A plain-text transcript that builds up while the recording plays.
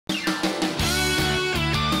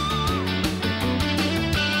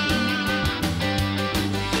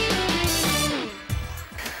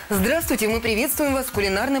Здравствуйте, мы приветствуем вас в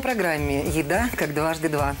кулинарной программе «Еда как дважды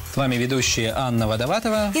два». С вами ведущие Анна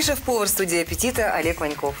Водоватова И шеф-повар студии «Аппетита» Олег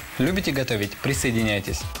Ваньков. Любите готовить?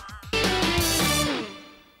 Присоединяйтесь.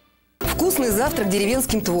 Вкусный завтрак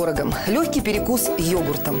деревенским творогом, легкий перекус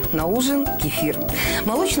йогуртом, на ужин кефир.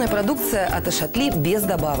 Молочная продукция от Ашатли без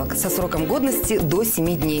добавок, со сроком годности до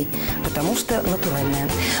 7 дней, потому что натуральная.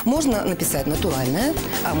 Можно написать «натуральная»,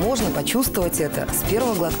 а можно почувствовать это с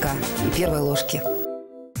первого глотка и первой ложки.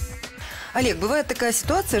 Олег, бывает такая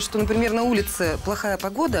ситуация, что, например, на улице плохая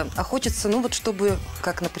погода, а хочется, чтобы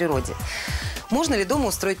как на природе. Можно ли дома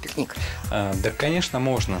устроить пикник? Да, конечно,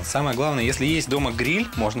 можно. Самое главное, если есть дома гриль,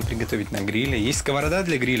 можно приготовить на гриле. Есть сковорода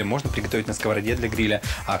для гриля, можно приготовить на сковороде для гриля.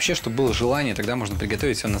 А вообще, чтобы было желание, тогда можно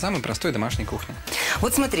приготовить все на самой простой домашней кухне.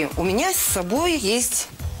 Вот смотри, у меня с собой есть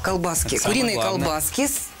колбаски, куриные колбаски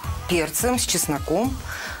с перцем, с чесноком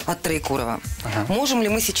от Троекурова. Ага. Можем ли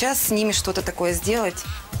мы сейчас с ними что-то такое сделать,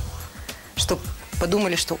 чтобы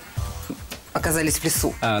подумали, что оказались в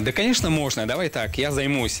лесу? Да, конечно, можно. Давай так, я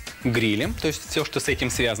займусь грилем, то есть все, что с этим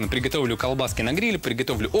связано. Приготовлю колбаски на гриле,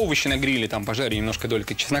 приготовлю овощи на гриле, там пожарю немножко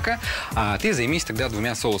долькой чеснока, а ты займись тогда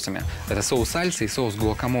двумя соусами. Это соус сальса и соус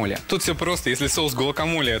гуакамоле. Тут все просто. Если соус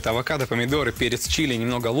гуакамоле — это авокадо, помидоры, перец чили,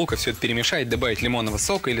 немного лука, все это перемешать, добавить лимонного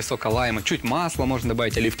сока или сока лайма, чуть масла, можно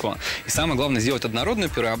добавить оливкового. И самое главное, сделать однородную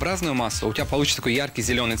пюреобразную массу. У тебя получится такой яркий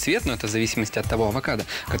зеленый цвет, но это в зависимости от того авокадо,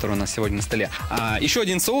 который у нас сегодня на столе. Еще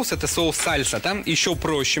один соус — это соус сальса. Там еще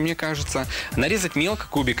проще, мне кажется. Нарезать мелко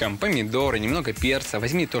кубиком помидоры, немного перца.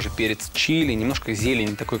 Возьми тоже перец чили, немножко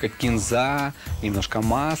зелени, такой как кинза, немножко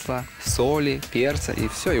масла, соли, перца, и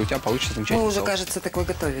все, и у тебя получится замечательный соус. Мы уже, кажется, такой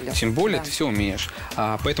готовили. Тем более, да, ты все умеешь.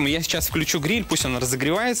 Поэтому я сейчас включу гриль, пусть он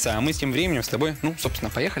разогревается, а мы с тем временем с тобой, собственно,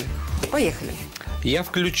 поехали. Поехали. Я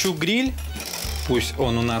включу гриль, пусть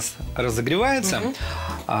он у нас разогревается,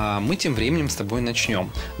 а мы тем временем с тобой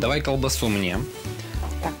начнем. Давай колбасу мне.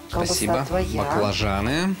 Так, спасибо. Твоя.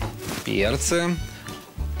 Баклажаны, перцы,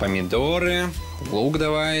 помидоры, лук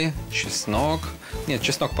давай, чеснок. Нет,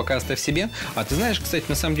 чеснок пока оставь себе. А ты знаешь, кстати,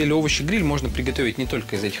 на самом деле овощи-гриль можно приготовить не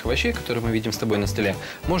только из этих овощей, которые мы видим с тобой на столе.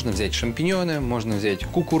 Можно взять шампиньоны, можно взять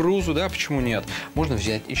кукурузу, да, почему нет? Можно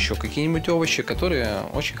взять еще какие-нибудь овощи, которые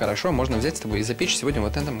очень хорошо можно взять с тобой и запечь сегодня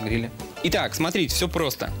вот на этом гриле. Итак, смотрите, все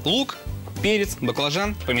просто. Лук, перец,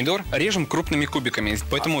 баклажан, помидор режем крупными кубиками.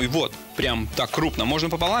 Поэтому и вот, прям так крупно. Можно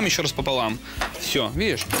пополам, еще раз пополам. Все,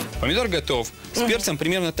 видишь, помидор готов. С перцем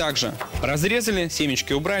примерно так же. Разрезали,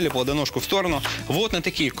 семечки убрали, плодоножку в сторону. Вот на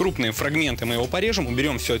такие крупные фрагменты мы его порежем.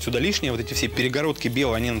 Уберем все отсюда лишнее. Вот эти все перегородки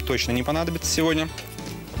белые, они нам точно не понадобятся сегодня.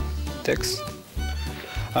 Текс.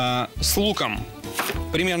 С луком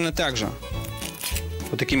примерно так же.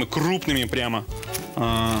 Вот такими крупными прямо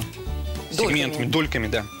сегментами, дольками,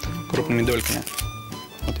 да. Крупными дольками.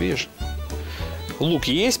 Вот видишь? Лук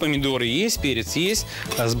есть, помидоры есть, перец есть.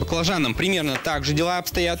 С баклажаном примерно так же дела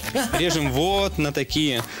обстоят. Режем вот на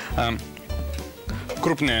такие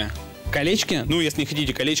крупные колечки. Если не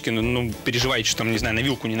хотите колечки, переживайте, что там, не знаю, на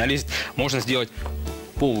вилку не налезет. Можно сделать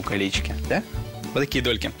полуколечки, да? Вот такие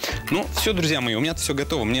дольки. Все, друзья мои, у меня все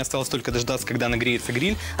готово. Мне осталось только дождаться, когда нагреется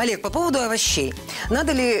гриль. Олег, по поводу овощей.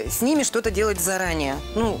 Надо ли с ними что-то делать заранее?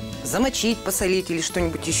 Замочить, посолить или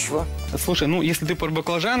что-нибудь еще? Слушай, если ты про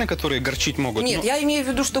баклажаны, которые горчить могут... Нет, я имею в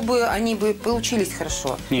виду, чтобы они бы получились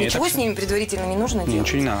хорошо. Ничего с ними предварительно не нужно делать?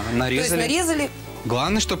 Ничего не надо. Нарезали. То есть нарезали...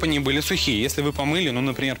 Главное, чтобы они были сухие. Если вы помыли,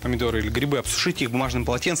 например, помидоры или грибы, обсушите их бумажным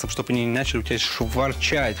полотенцем, чтобы они не начали у тебя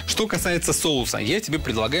шкварчать. Что касается соуса, я тебе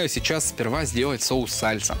предлагаю сейчас сперва сделать соус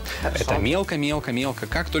сальса. Хорошо. Это мелко-мелко-мелко,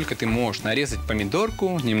 как только ты можешь. Нарезать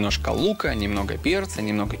помидорку, немножко лука, немного перца,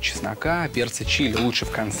 немного чеснока, перца чили лучше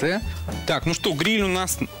в конце. Так, гриль у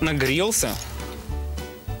нас нагрелся.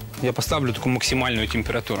 Я поставлю такую максимальную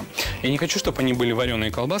температуру. Я не хочу, чтобы они были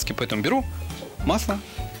вареные колбаски, поэтому беру масло.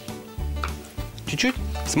 Чуть-чуть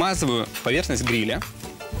смазываю поверхность гриля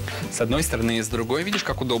с одной стороны и с другой. Видишь,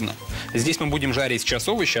 как удобно? Здесь мы будем жарить сейчас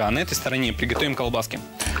овощи, а на этой стороне приготовим колбаски.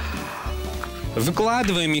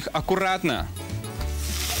 Выкладываем их аккуратно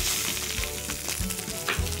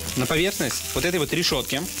на поверхность вот этой вот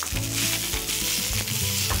решетки.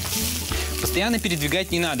 Постоянно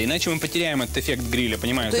передвигать не надо, иначе мы потеряем этот эффект гриля,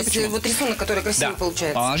 понимаешь? То есть вот рисунок, который красиво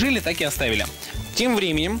получается. Положили, так и оставили. Тем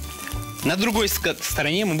временем на другой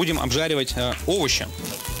стороне мы будем обжаривать овощи.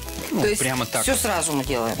 То есть прямо так. Все сразу мы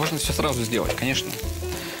делаем? Можно все сразу сделать, конечно.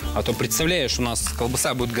 А то, представляешь, у нас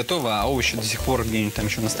колбаса будет готова, а овощи до сих пор где-нибудь там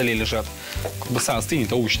еще на столе лежат. Колбаса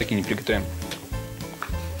остынет, а овощи такие не приготовим.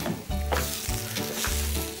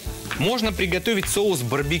 Можно приготовить соус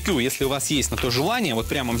барбекю, если у вас есть на то желание. Вот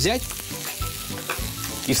прямо взять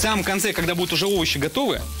И в самом конце, когда будут уже овощи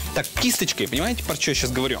готовы, так кисточкой, понимаете, про что я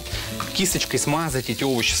сейчас говорю? Кисточкой смазать эти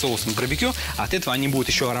овощи соусом барбекю, а от этого они будут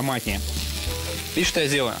еще ароматнее. Видишь, что я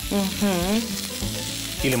делаю?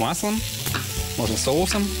 Или маслом, можно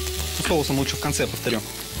соусом. Соусом лучше в конце, повторю.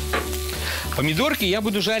 Помидорки я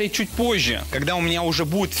буду жарить чуть позже, когда у меня уже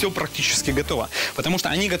будет все практически готово. Потому что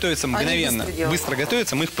они готовятся мгновенно. Они быстро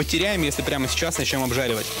готовятся, мы их потеряем, если прямо сейчас начнем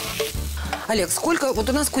обжаривать. Олег, сколько, вот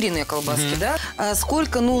у нас куриные колбаски, да? А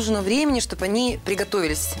сколько нужно времени, чтобы они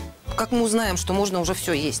приготовились? Как мы узнаем, что можно уже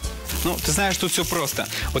все есть? Ну, ты знаешь, тут все просто.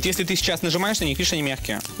 Вот если ты сейчас нажимаешь на них, видишь, они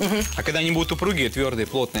мягкие. А когда они будут упругие, твердые,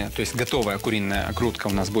 плотные, то есть готовая куриная грудка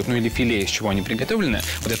у нас будет, ну или филе, из чего они приготовлены,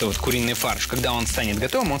 вот это вот куриный фарш, когда он станет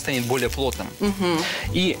готовым, он станет более плотным.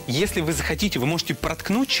 И если вы захотите, вы можете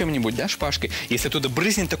проткнуть чем-нибудь, да, шпажкой. Если туда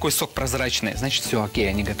брызнет такой сок прозрачный, значит, все, окей,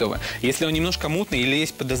 они готовы. Если он немножко мутный или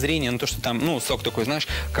есть подозрение на то, что там, ну, сок такой, знаешь,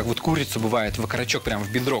 как вот курицу бывает, в окорочок прямо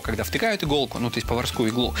в бедро, когда втыкают иголку, ну, то есть поварскую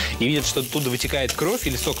иглу, и видят, что оттуда вытекает кровь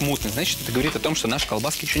или сок мутный, значит, это говорит о том, что наши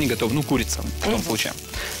колбаски еще не готовы. Ну, курица в том случае.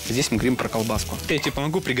 Здесь мы говорим про колбаску. Я тебе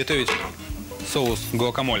помогу приготовить соус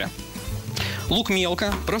гуакамоле. Лук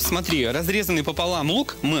мелко. Просто смотри, разрезанный пополам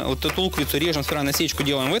лук. Мы вот эту луковицу режем справа, насечку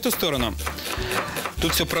делаем в эту сторону.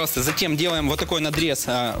 Тут все просто. Затем делаем вот такой надрез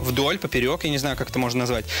вдоль, поперек, я не знаю, как это можно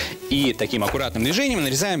назвать. И таким аккуратным движением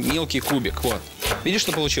нарезаем мелкий кубик. Вот. Видишь,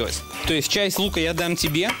 что получилось? То есть часть лука я дам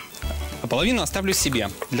тебе, а половину оставлю себе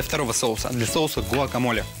для второго соуса, для соуса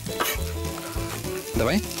гуакамоле.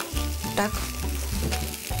 Давай. Так.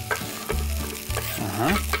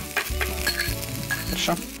 Ага.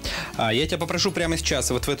 Хорошо. Я тебя попрошу прямо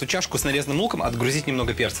сейчас вот в эту чашку с нарезанным луком отгрузить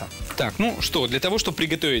немного перца. Так, ну что, для того, чтобы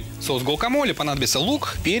приготовить соус гуакамоле, понадобится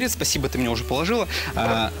лук, перец, спасибо, ты мне уже положила.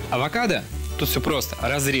 Авокадо, тут все просто.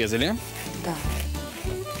 Разрезали. Да.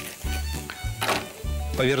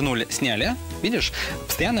 Повернули, сняли. Видишь,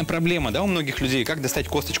 постоянная проблема, да, у многих людей, как достать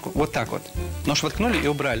косточку. Вот так вот. Нож воткнули и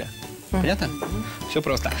убрали. Понятно? Все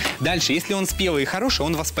просто. Дальше, если он спелый и хороший,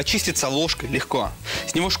 он вас почистится ложкой легко.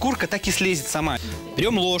 С него шкурка так и слезет сама.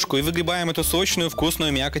 Берем ложку и выгребаем эту сочную,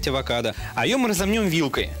 вкусную мякоть авокадо. А ее мы разомнем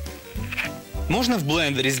вилкой. Можно в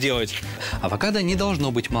блендере сделать. Авокадо не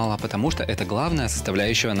должно быть мало, потому что это главная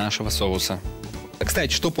составляющая нашего соуса.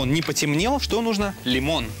 Кстати, чтобы он не потемнел, что нужно?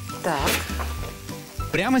 Лимон. Так.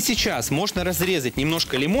 Прямо сейчас можно разрезать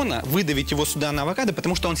немножко лимона, выдавить его сюда на авокадо,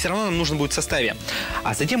 потому что он все равно нам нужен будет в составе.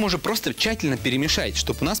 А затем уже просто тщательно перемешать,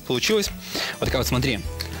 чтобы у нас получилась вот такая вот, смотри,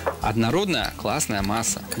 однородная классная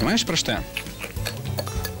масса. Понимаешь, про что я?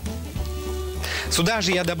 Сюда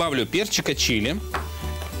же я добавлю перчика чили.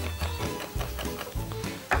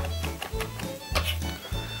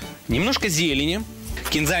 Немножко зелени.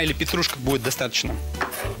 Кинза или петрушка будет достаточно.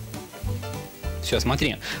 Все,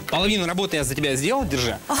 смотри, половину работы я за тебя сделал,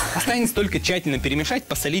 держи. Останется только тщательно перемешать,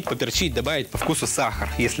 посолить, поперчить, добавить по вкусу сахар,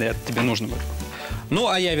 если это тебе нужно будет. Ну,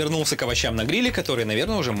 а я вернулся к овощам на гриле, которые,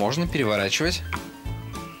 наверное, уже можно переворачивать.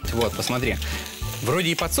 Вот, посмотри. Вроде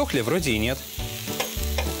и подсохли, вроде и нет.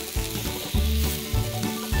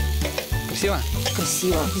 Красиво?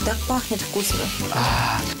 Красиво. И так пахнет вкусно.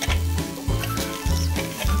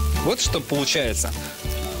 Вот что получается.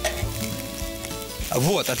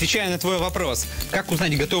 Вот, отвечая на твой вопрос, как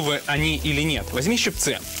узнать, готовы они или нет. Возьми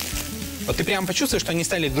щипцы. Вот ты прямо почувствуешь, что они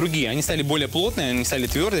стали другие. Они стали более плотные, они стали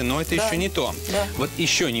твердые, но это еще не то. Да. Вот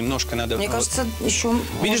еще немножко надо... Мне кажется, еще...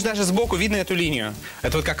 Видишь, даже сбоку видно эту линию.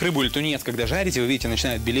 Это вот как рыбу или тунец, когда жарите, вы видите,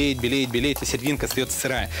 начинает белеть, белеть, белеть, а серединка остается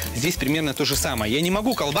сырая. Здесь примерно то же самое. Я не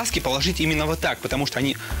могу колбаски положить именно вот так, потому что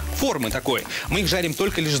они формы такой. Мы их жарим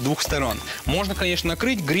только лишь с двух сторон. Можно, конечно,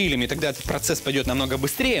 накрыть грилями, тогда этот процесс пойдет намного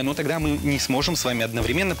быстрее, но тогда мы не сможем с вами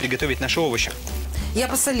одновременно приготовить наши овощи. Я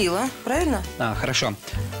посолила, правильно? Хорошо.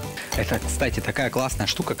 Это, кстати, такая классная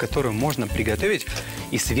штука, которую можно приготовить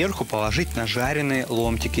и сверху положить на жареные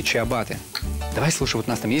ломтики чиабатты. Давай, слушай, вот у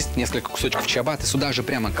нас там есть несколько кусочков чиабатты, сюда же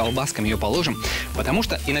прямо колбасками ее положим, потому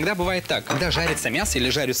что иногда бывает так, когда жарится мясо или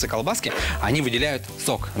жарятся колбаски, они выделяют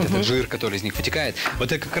сок, вот этот жир, который из них вытекает.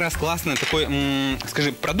 Вот это как раз классный такой,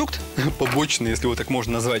 скажи, продукт побочный, если его так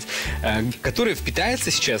можно назвать, который впитается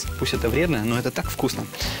сейчас, пусть это вредно, но это так вкусно,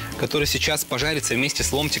 который сейчас пожарится вместе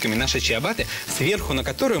с ломтиками нашей чиабатты, сверху на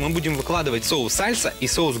которую мы будем выкладывать соус сальса и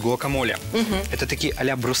соус гуакамоле. Это такие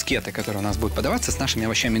а-ля брускеты, которые у нас будут подаваться с нашими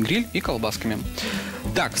овощами гриль и колбасками.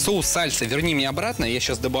 Так, соус сальса верни мне обратно. Я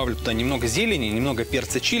сейчас добавлю туда немного зелени, немного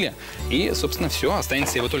перца чили. И, собственно, все.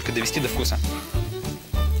 Останется его только довести до вкуса.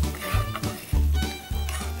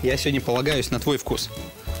 Я сегодня полагаюсь на твой вкус.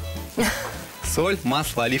 Соль,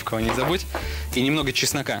 масло оливковое не забудь. И немного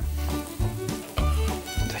чеснока.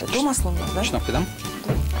 Это масло у нас, да? Чеснок ты дам?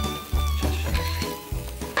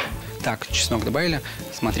 Так, чеснок добавили.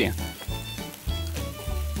 Смотри.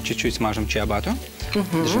 Чуть-чуть смажем чиабатту.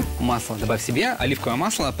 Даже масло добавь себе. Оливковое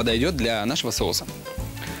масло подойдет для нашего соуса.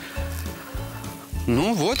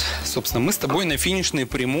 Ну вот, собственно, мы с тобой на финишной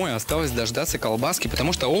прямой. Осталось дождаться колбаски,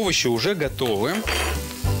 потому что овощи уже готовы.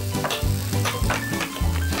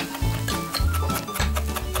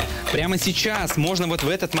 Прямо сейчас можно вот в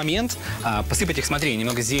этот момент посыпать их, смотри,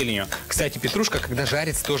 немного зеленью. Кстати, петрушка, когда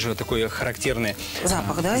жарится, тоже такой характерный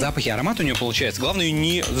запах, да? Запах и аромат у нее получается. Главное ее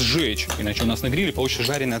не сжечь, иначе у нас на гриле получится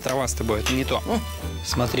жареная трава с тобой. Это не то.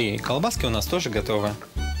 Смотри, колбаски у нас тоже готовы.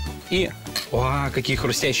 И, какие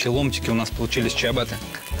хрустящие ломтики у нас получились чиабатты,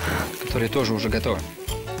 которые тоже уже готовы.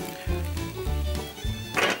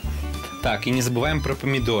 Так, и не забываем про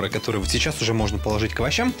помидоры, которые вот сейчас уже можно положить к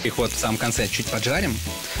овощам. Их вот в самом конце чуть поджарим,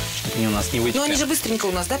 чтобы они у нас не вытекли. Ну, они же быстренько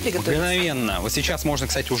у нас, да, приготовятся? Мгновенно. Вот сейчас можно,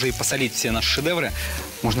 кстати, уже и посолить все наши шедевры.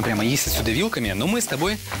 Можно прямо есть отсюда вилками, но мы с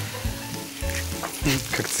тобой,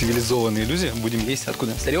 как цивилизованные люди, будем есть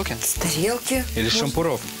откуда? С тарелки? С тарелки. Или с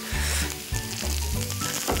шампуров?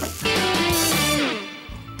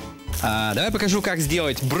 Давай покажу, как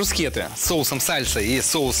сделать брускеты с соусом сальса и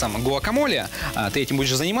соусом гуакамоле. Ты этим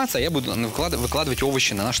будешь заниматься, а я буду выкладывать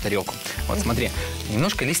овощи на нашу тарелку. Вот смотри,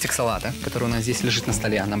 немножко листик салата, который у нас здесь лежит на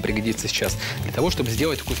столе, нам пригодится сейчас для того, чтобы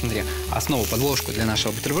сделать такую, смотри, основу, подложку для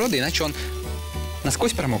нашего бутерброда, иначе он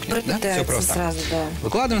насквозь промокнет. Да? Все просто. Сразу, да.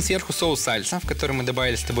 Выкладываем сверху соус сальса, в который мы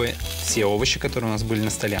добавили с тобой все овощи, которые у нас были на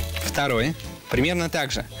столе. Второй, примерно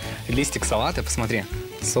так же, листик салата, посмотри.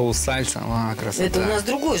 Соус сальса, красота. Это у нас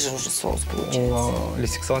другой же уже соус получается.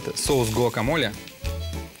 Листик салата, соус гуакамоле.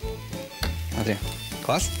 Смотри,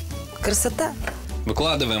 класс. Красота.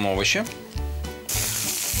 Выкладываем овощи.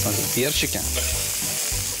 Смотри, перчики.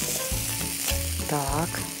 Так.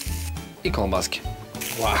 И колбаски.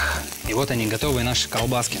 Вах. И вот они, готовые наши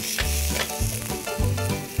колбаски.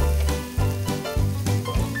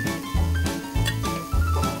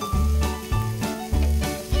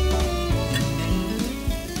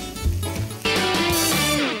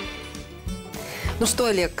 Ну что,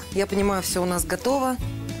 Олег, я понимаю, все у нас готово.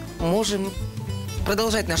 Можем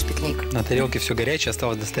продолжать наш пикник. На тарелке все горячее,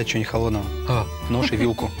 осталось достать что-нибудь холодного. Нож и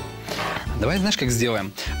вилку. Давай, знаешь, как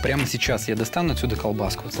сделаем? Прямо сейчас я достану отсюда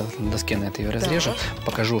колбаску. Вот на доске на этой ее разрежу.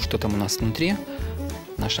 Покажу, что там у нас внутри.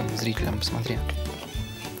 Нашим зрителям, посмотри.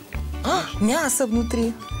 Мясо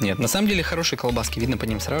внутри. Нет, на самом деле хорошие колбаски. Видно по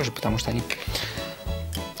ним сразу же, потому что они...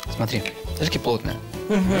 Смотри, даже такие плотные.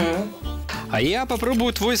 А я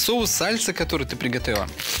попробую твой соус сальса, который ты приготовила.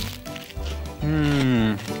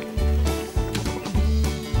 Ну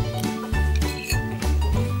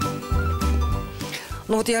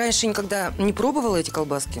вот я раньше никогда не пробовала эти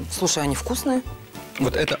колбаски. Слушай, они вкусные.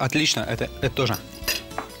 Вот это отлично, это тоже.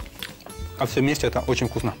 А все вместе это очень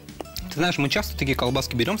вкусно. Ты знаешь, мы часто такие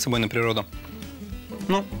колбаски берем с собой на природу.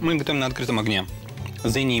 Но мы готовим на открытом огне.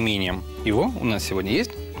 За неимением его у нас сегодня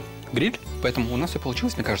есть гриль, поэтому у нас все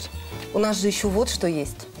получилось, мне кажется. У нас же еще вот что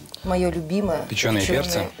есть. Мое любимое. Печеные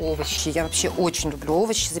перцы. Овощи. Я вообще очень люблю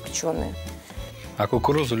овощи запеченные. А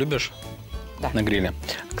кукурузу любишь? Да. На гриле.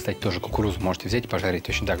 Кстати, тоже кукурузу можете взять и пожарить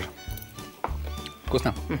точно так же.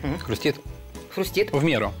 Вкусно? Хрустит? Хрустит. В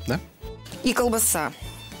меру, да? И колбаса,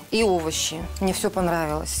 и овощи. Мне все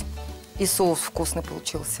понравилось. И соус вкусный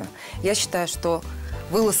получился. Я считаю, что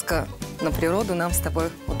вылазка на природу нам с тобой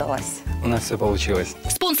удалась. У нас все получилось.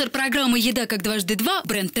 Спонсор программы «Еда как дважды два»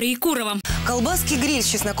 бренд Троекурово. Колбаски-гриль с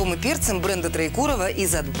чесноком и перцем бренда Троекурово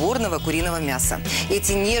из отборного куриного мяса.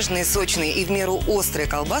 Эти нежные, сочные и в меру острые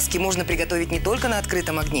колбаски можно приготовить не только на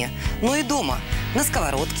открытом огне, но и дома. На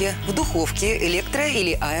сковородке, в духовке, электро-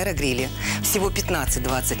 или аэрогриле. Всего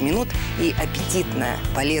 15-20 минут и аппетитное,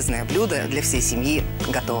 полезное блюдо для всей семьи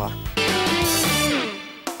готово.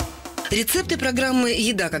 Рецепты программы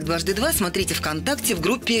 «Еда как дважды два» смотрите ВКонтакте в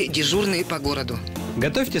группе «Дежурные по городу».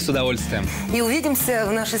 Готовьте с удовольствием. И увидимся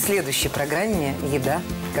в нашей следующей программе «Еда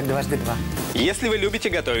как дважды два». Если вы любите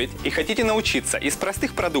готовить и хотите научиться из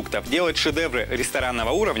простых продуктов делать шедевры ресторанного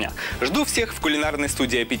уровня, жду всех в кулинарной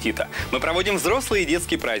студии «Аппетита». Мы проводим взрослые и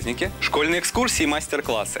детские праздники, школьные экскурсии и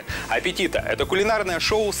мастер-классы. «Аппетита» – это кулинарное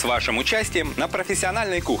шоу с вашим участием на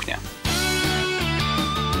профессиональной кухне.